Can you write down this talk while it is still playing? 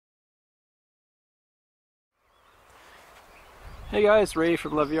Hey guys, Ray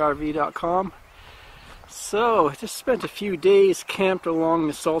from Haloview.com. So, I just spent a few days camped along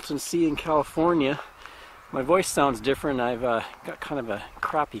the Salton Sea in California. My voice sounds different. I've got kind of a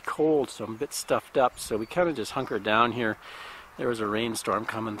crappy cold, so I'm a bit stuffed up. So we kind of just hunkered down here. There was a rainstorm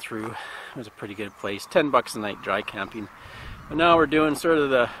coming through. It was a pretty good place. $10 a night dry camping. But now we're doing sort of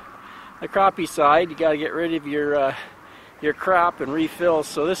the crappy side. You got to get rid of your crap and refill.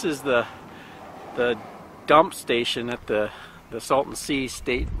 So this is the dump station at the Salton Sea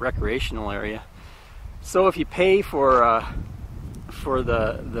State Recreational Area. So if you pay for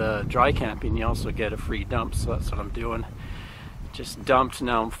the dry camping, you also get a free dump. So that's what I'm doing. Just dumped.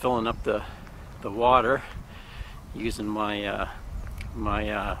 Now I'm filling up the water using my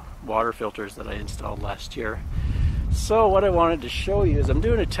water filters that I installed last year. So what I wanted to show you is I'm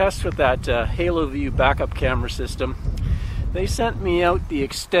doing a test with that Haloview backup camera system. They sent me out the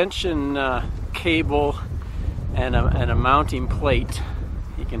extension cable and a mounting plate.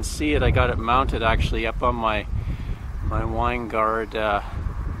 You can see it. I got it mounted actually up on my Winegard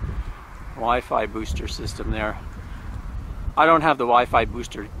Wi-Fi booster system there. I don't have the Wi-Fi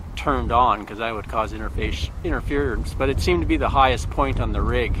booster turned on because that would cause interference, but it seemed to be the highest point on the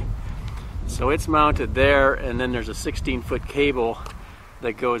rig. So it's mounted there, and then there's a 16-foot cable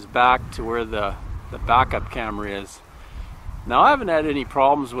that goes back to where the backup camera is. Now, I haven't had any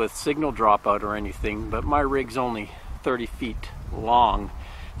problems with signal dropout or anything, but my rig's only 30 feet long.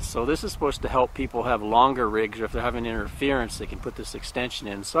 So this is supposed to help people have longer rigs, or if they're having interference, they can put this extension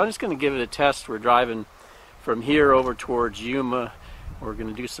in. So I'm just going to give it a test. We're driving from here over towards Yuma. We're going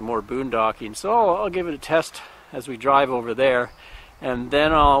to do some more boondocking. So I'll give it a test as we drive over there. And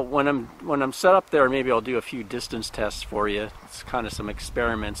then when I'm set up there, maybe I'll do a few distance tests for you. It's kind of some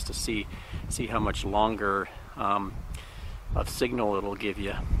experiments to see how much longer of signal it'll give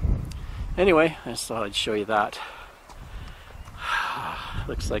you. Anyway, I just thought I'd show you that.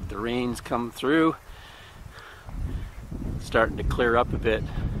 Looks like the rain's come through. It's starting to clear up a bit.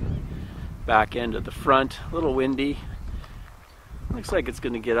 Back end of the front, a little windy. Looks like it's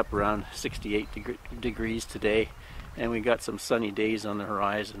going to get up around 68 degrees today, and we got some sunny days on the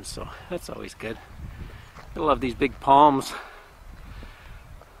horizon, so that's always good. I love these big palms.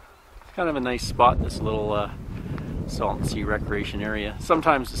 Kind of a nice spot, this little Salton Sea recreation area.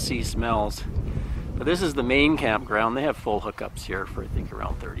 Sometimes the sea smells, but this is the main campground. They have full hookups here for I think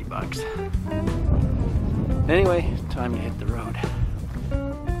around $30. Anyway, time to hit the road.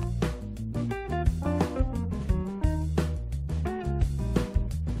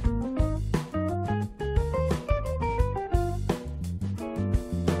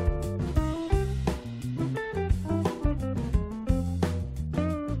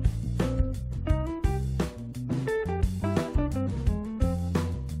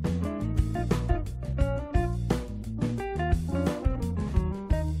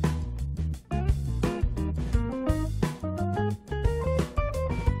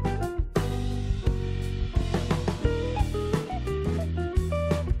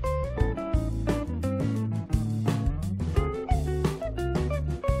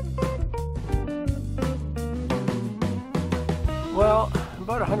 Well,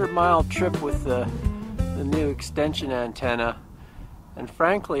 about a 100-mile trip with the new extension antenna, and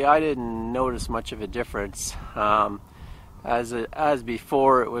frankly I didn't notice much of a difference. As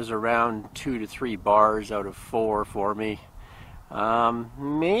before, it was around 2 to 3 bars out of 4 for me.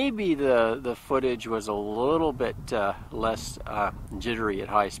 Maybe the footage was a little bit less jittery at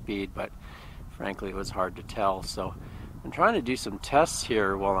high speed, but frankly it was hard to tell. So I'm trying to do some tests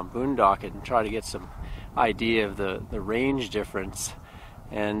here while I'm boondocking and try to get some idea of the range difference.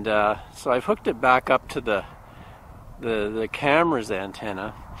 And so I've hooked it back up to the camera's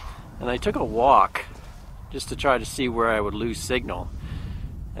antenna, and I took a walk just to try to see where I would lose signal.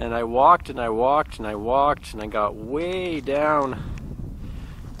 And I walked and I walked and I walked, and I got way down.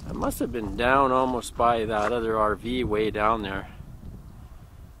 I must have been down almost by that other RV way down there.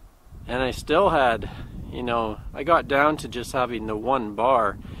 And I still had, I got down to just having the 1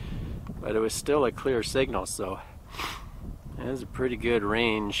 bar, but it was still a clear signal, so it was a pretty good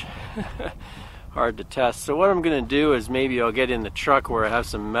range. Hard to test. So what I'm going to do is maybe I'll get in the truck where I have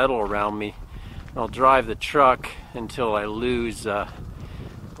some metal around me. I'll drive the truck until I lose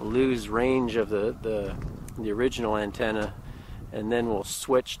range of the original antenna, and then we'll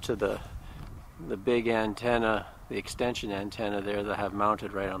switch to the big antenna, the extension antenna there that I have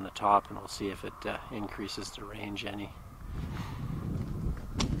mounted right on the top, and we'll see if it increases the range any.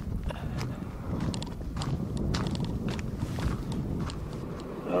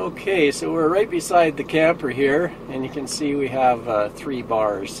 Okay, so we're right beside the camper here, and you can see we have 3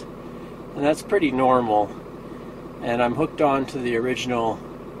 bars, and that's pretty normal. and I'm hooked on to the original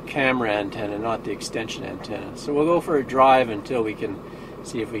camera antenna, not the extension antenna. So we'll go for a drive until we can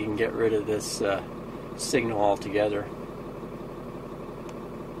see if we can get rid of this signal altogether.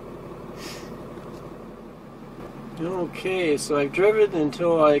 Okay, so I've driven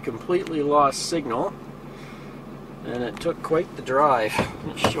until I completely lost signal, and it took quite the drive.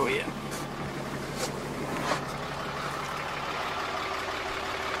 Let me show you.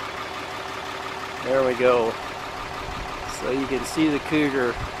 There we go. So you can see the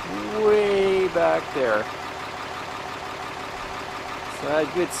cougar way back there. So I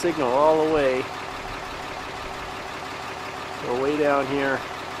had good signal all the way. So way down here.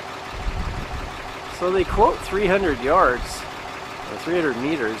 So they quote 300 yards, or 300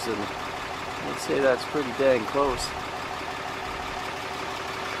 meters, and I'd say that's pretty dang close.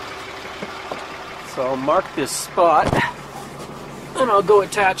 So I'll mark this spot, and I'll go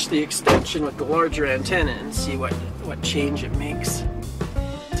attach the extension with the larger antenna and see what change it makes.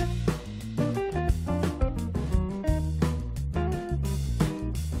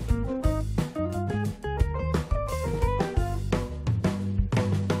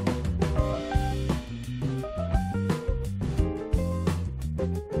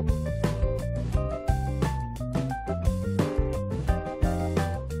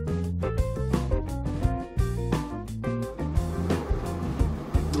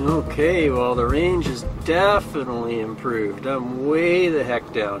 Okay, well the range is definitely improved. I'm way the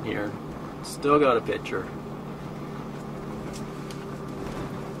heck down here. Still got a picture.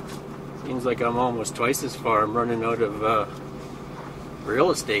 Seems like I'm almost twice as far. I'm running out of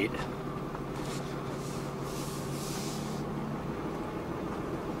real estate.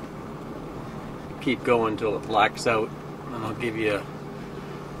 Keep going till it blacks out, and I'll give you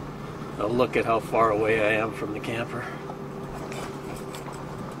a look at how far away I am from the camper.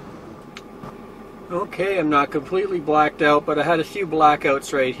 Okay, I'm not completely blacked out, but I had a few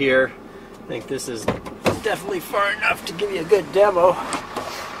blackouts right here. I think this is definitely far enough to give you a good demo.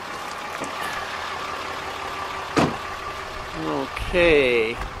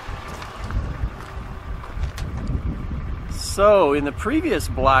 Okay. So, in the previous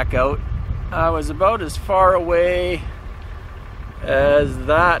blackout, I was about as far away as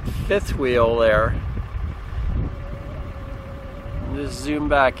that fifth wheel there. Just zoom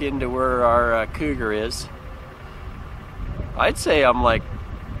back into where our cougar is. I'd say I'm like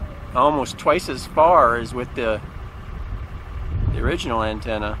almost twice as far as with the original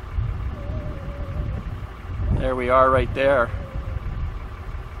antenna. There we are right there.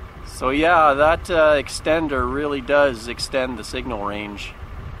 So yeah, that extender really does extend the signal range.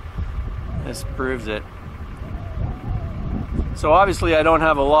 This proves it. So obviously I don't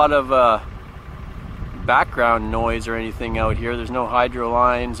have a lot of background noise or anything out here. There's no hydro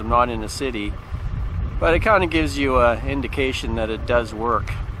lines. I'm not in a city, but it kind of gives you an indication that it does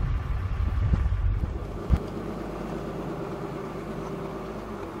work.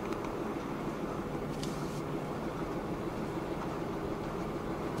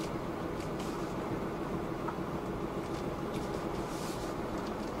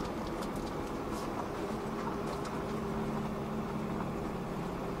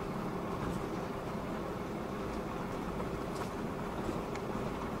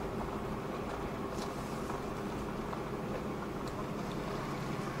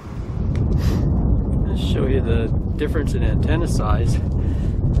 Show you the difference in antenna size.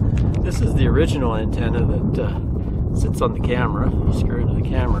 This is the original antenna that sits on the camera. You screw into the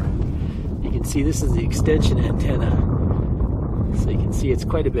camera. You can see this is the extension antenna. So you can see it's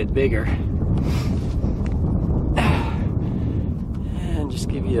quite a bit bigger. And just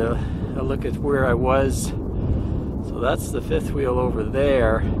give you a look at where I was. So that's the fifth wheel over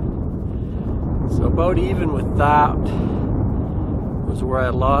there. So about even with that was where I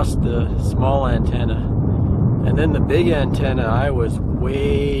lost the small antenna. And then the big antenna, I was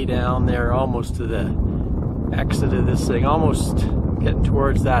way down there, almost to the exit of this thing, almost getting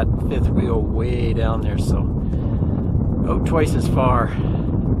towards that fifth wheel way down there, so about twice as far.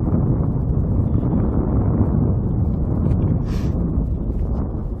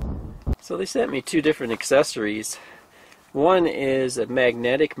 So they sent me two different accessories. One is a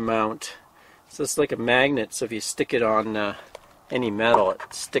magnetic mount. So it's like a magnet, so if you stick it on any metal, it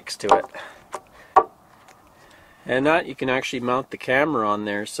sticks to it. And that you can actually mount the camera on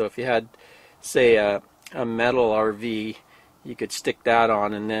there. So if you had, say, a metal RV, you could stick that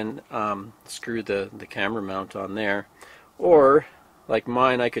on and then screw the camera mount on there. Or, like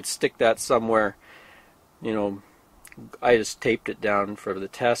mine, I could stick that somewhere, you know, I just taped it down for the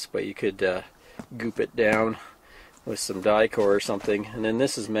test, but you could goop it down with some die core or something. And then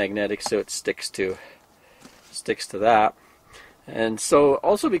this is magnetic, so it sticks to sticks to that. And so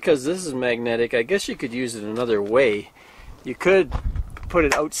also because this is magnetic, I guess you could use it another way. You could put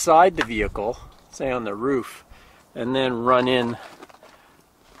it outside the vehicle, say on the roof, and then run in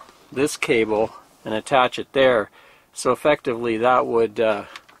this cable and attach it there. So effectively that would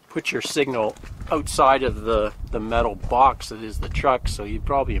put your signal outside of the metal box that is the truck, so you'd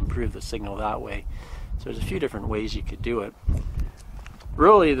probably improve the signal that way. So there's a few different ways you could do it.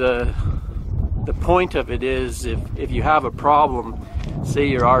 Really the point of it is if you have a problem, say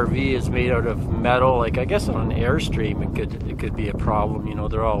your RV is made out of metal, like I guess on an Airstream it could be a problem, you know,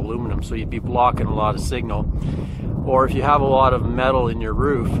 they're all aluminum, so you'd be blocking a lot of signal. Or if you have a lot of metal in your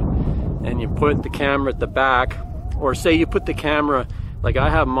roof and you put the camera at the back, or say you put the camera, like I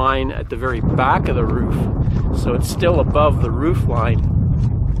have mine at the very back of the roof, so it's still above the roof line.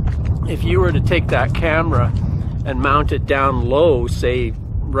 If you were to take that camera and mount it down low, say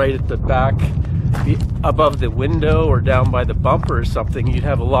right at the back, above the window or down by the bumper or something, you'd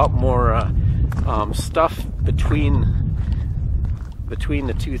have a lot more stuff between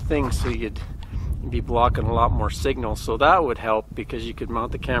the two things, so you'd be blocking a lot more signal. So that would help, because you could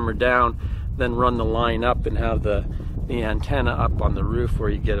mount the camera down, then run the line up and have the antenna up on the roof where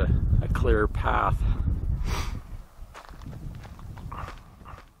you get a clearer path.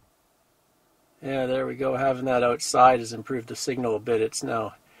 Yeah, there we go. Having that outside has improved the signal a bit. It's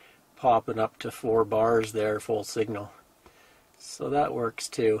now popping up to 4 bars there, full signal. So that works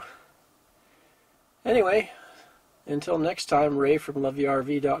too. Anyway, until next time, Ray from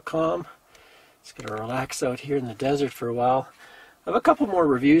HalovieWRV.com. Just gonna relax out here in the desert for a while. I have a couple more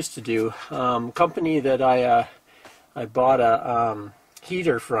reviews to do. Company that I bought a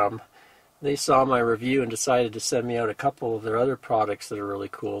heater from, they saw my review and decided to send me out a couple of their other products that are really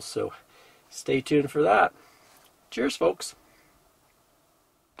cool, so stay tuned for that. Cheers, folks.